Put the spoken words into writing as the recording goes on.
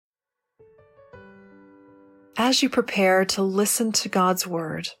As you prepare to listen to God's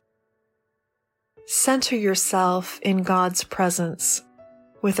Word, center yourself in God's presence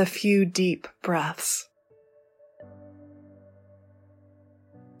with a few deep breaths.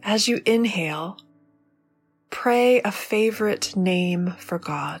 As you inhale, pray a favorite name for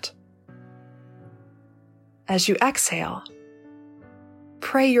God. As you exhale,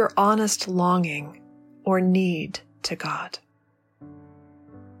 pray your honest longing or need to God.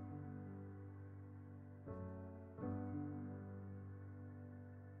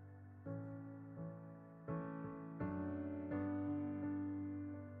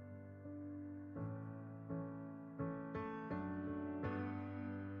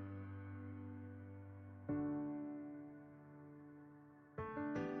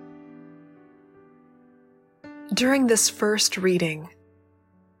 During this first reading,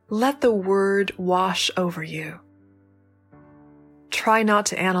 let the Word wash over you. Try not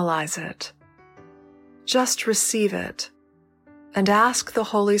to analyze it. Just receive it and ask the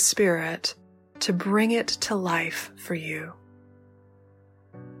Holy Spirit to bring it to life for you.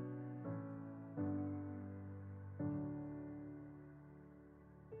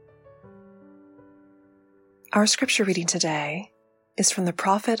 Our scripture reading today is from the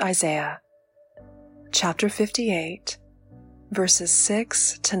prophet Isaiah, chapter 58, verses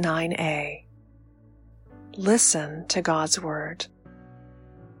 6 to 9a. Listen to God's word.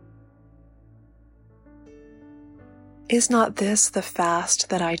 Is not this the fast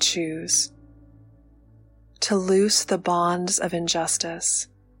that I choose? To loose the bonds of injustice,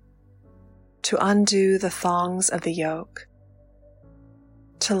 to undo the thongs of the yoke,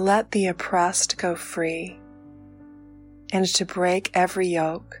 to let the oppressed go free, and to break every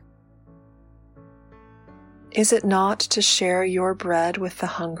yoke? Is it not to share your bread with the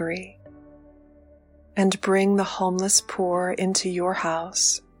hungry, and bring the homeless poor into your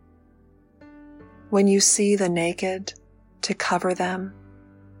house? When you see the naked, to cover them,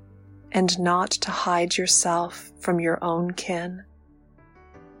 and not to hide yourself from your own kin?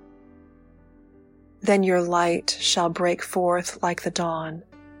 Then your light shall break forth like the dawn,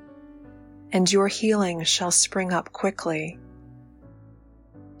 and your healing shall spring up quickly.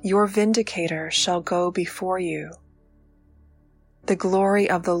 Your vindicator shall go before you. The glory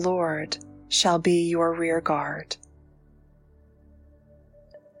of the Lord shall be your rear guard.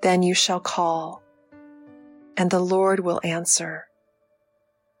 Then you shall call, and the Lord will answer.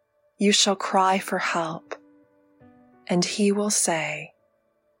 You shall cry for help, and he will say,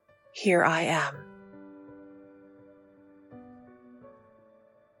 Here I am.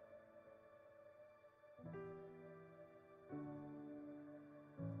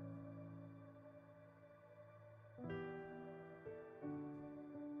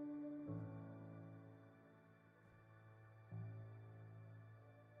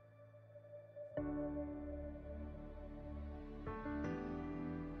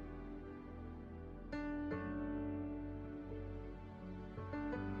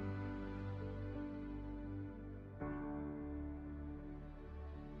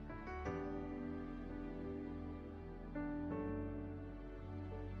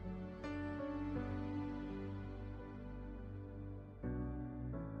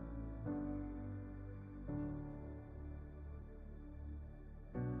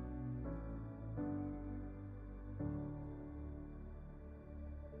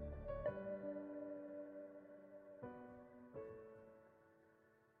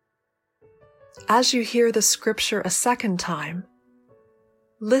 As you hear the scripture a second time,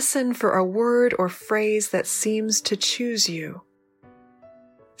 listen for a word or phrase that seems to choose you,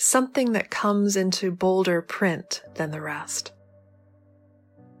 something that comes into bolder print than the rest.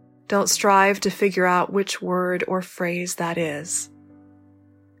 Don't strive to figure out which word or phrase that is.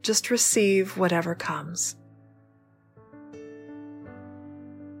 Just receive whatever comes.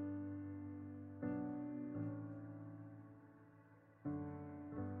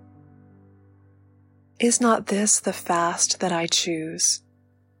 Is not this the fast that I choose?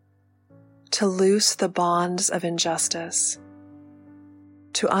 To loose the bonds of injustice,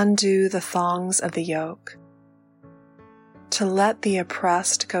 to undo the thongs of the yoke, to let the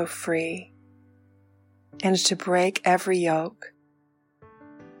oppressed go free, and to break every yoke?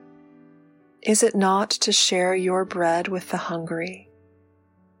 Is it not to share your bread with the hungry,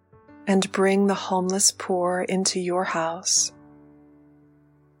 and bring the homeless poor into your house?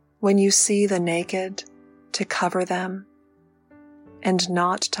 When you see the naked, to cover them, and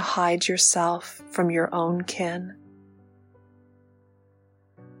not to hide yourself from your own kin?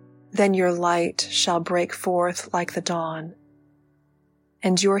 Then your light shall break forth like the dawn,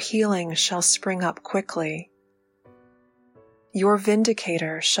 and your healing shall spring up quickly. Your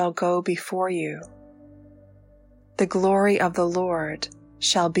vindicator shall go before you. The glory of the Lord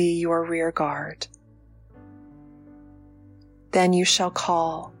shall be your rear guard. Then you shall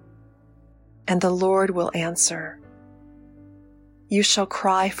call, and the Lord will answer. You shall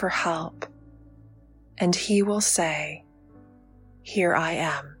cry for help, and he will say, Here I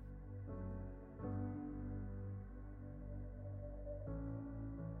am.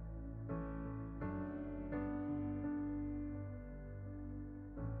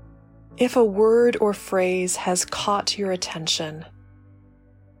 If a word or phrase has caught your attention,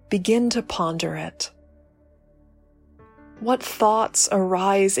 begin to ponder it. What thoughts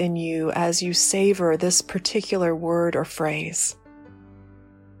arise in you as you savor this particular word or phrase?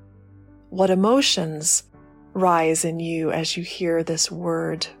 What emotions rise in you as you hear this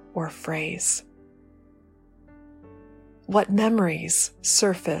word or phrase? What memories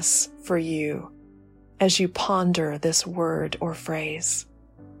surface for you as you ponder this word or phrase?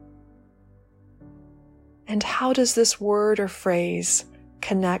 And how does this word or phrase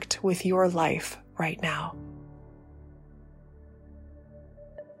connect with your life right now?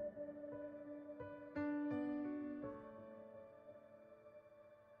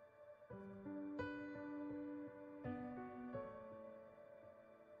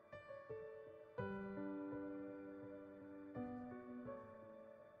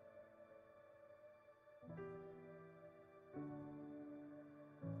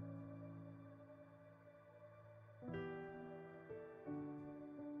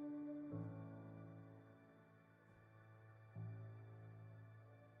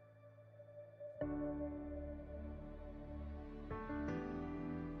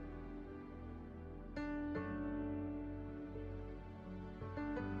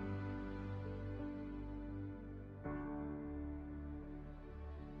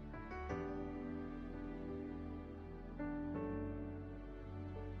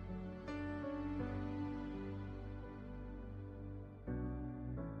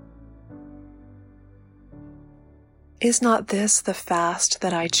 Is not this the fast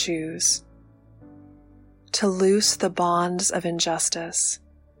that I choose? To loose the bonds of injustice,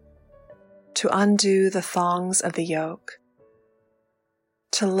 to undo the thongs of the yoke,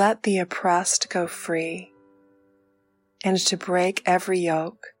 to let the oppressed go free, and to break every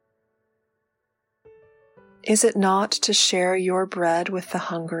yoke? Is it not to share your bread with the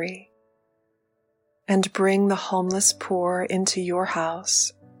hungry, and bring the homeless poor into your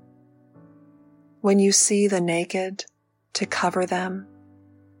house? When you see the naked, to cover them,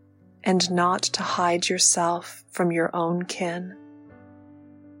 and not to hide yourself from your own kin?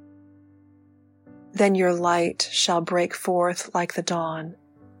 Then your light shall break forth like the dawn,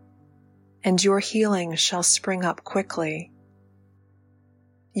 and your healing shall spring up quickly.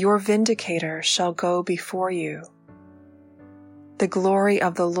 Your vindicator shall go before you. The glory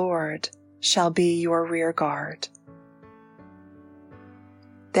of the Lord shall be your rear guard.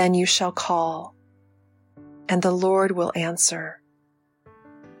 Then you shall call, and the Lord will answer.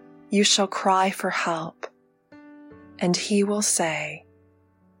 You shall cry for help, and he will say,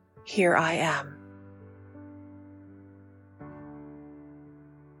 Here I am.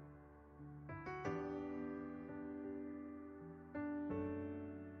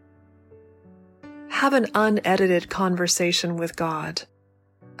 Have an unedited conversation with God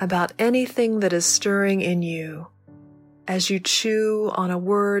about anything that is stirring in you as you chew on a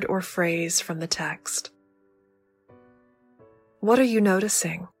word or phrase from the text. What are you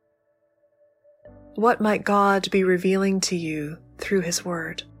noticing? What might God be revealing to you through His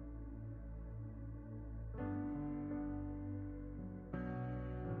Word?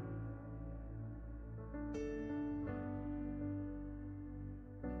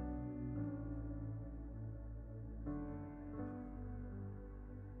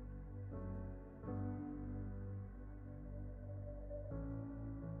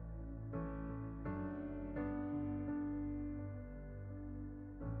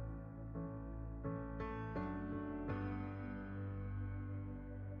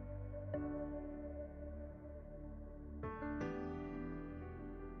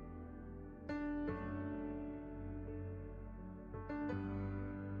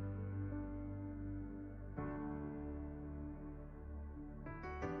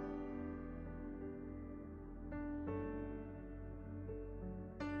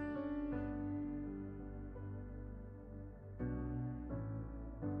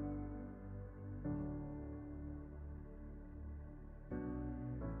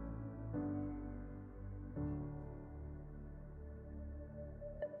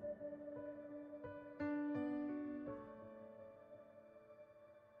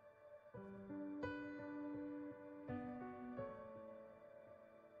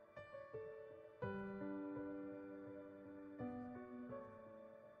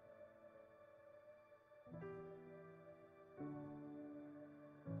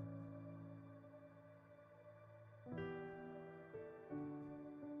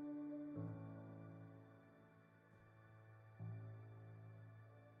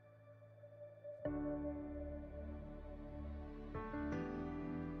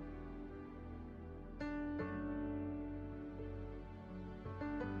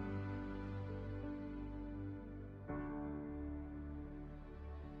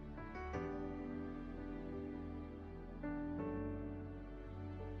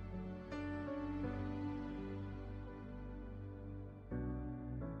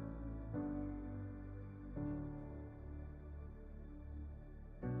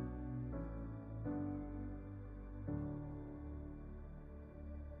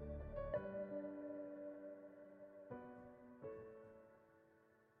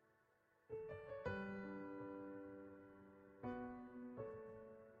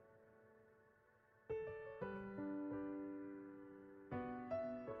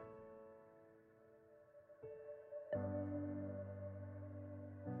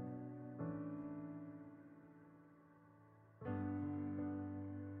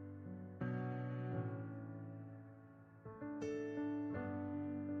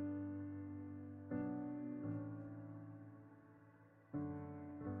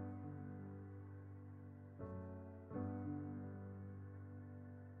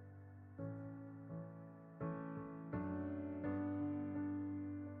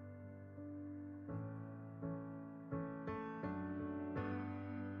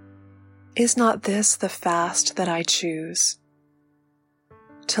 Is not this the fast that I choose?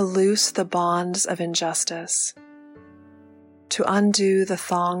 To loose the bonds of injustice, to undo the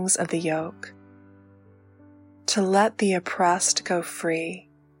thongs of the yoke, to let the oppressed go free,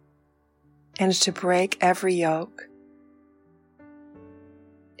 and to break every yoke?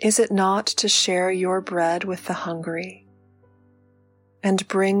 Is it not to share your bread with the hungry, and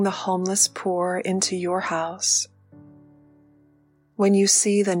bring the homeless poor into your house? When you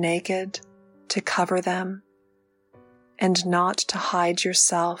see the naked, to cover them, and not to hide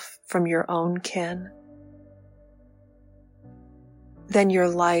yourself from your own kin? Then your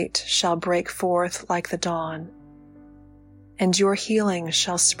light shall break forth like the dawn, and your healing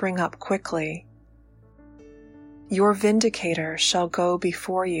shall spring up quickly. Your vindicator shall go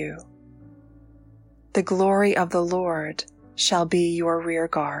before you. The glory of the Lord shall be your rear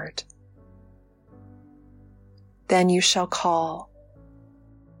guard. Then you shall call,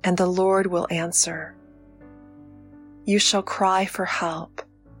 and the Lord will answer. You shall cry for help,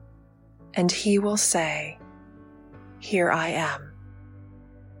 and he will say, "Here I am."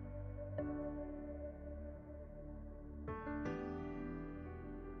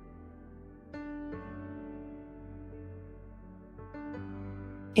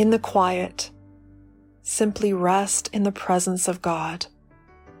 In the quiet, simply rest in the presence of God.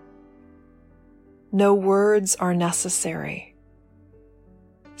 No words are necessary.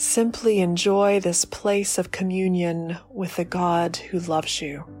 Simply enjoy this place of communion with the God who loves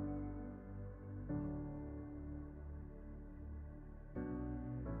you.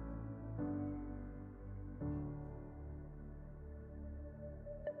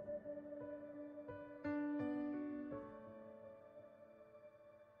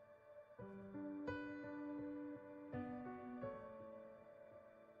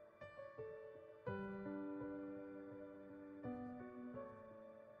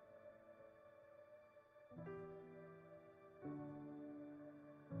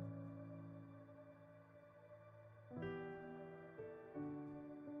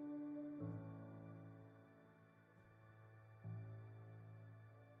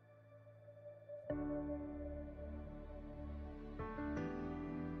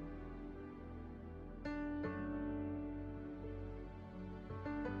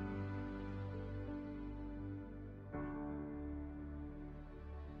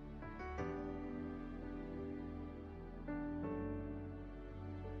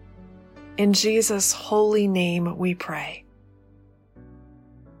 In Jesus' holy name we pray.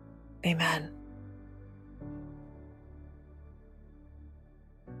 Amen.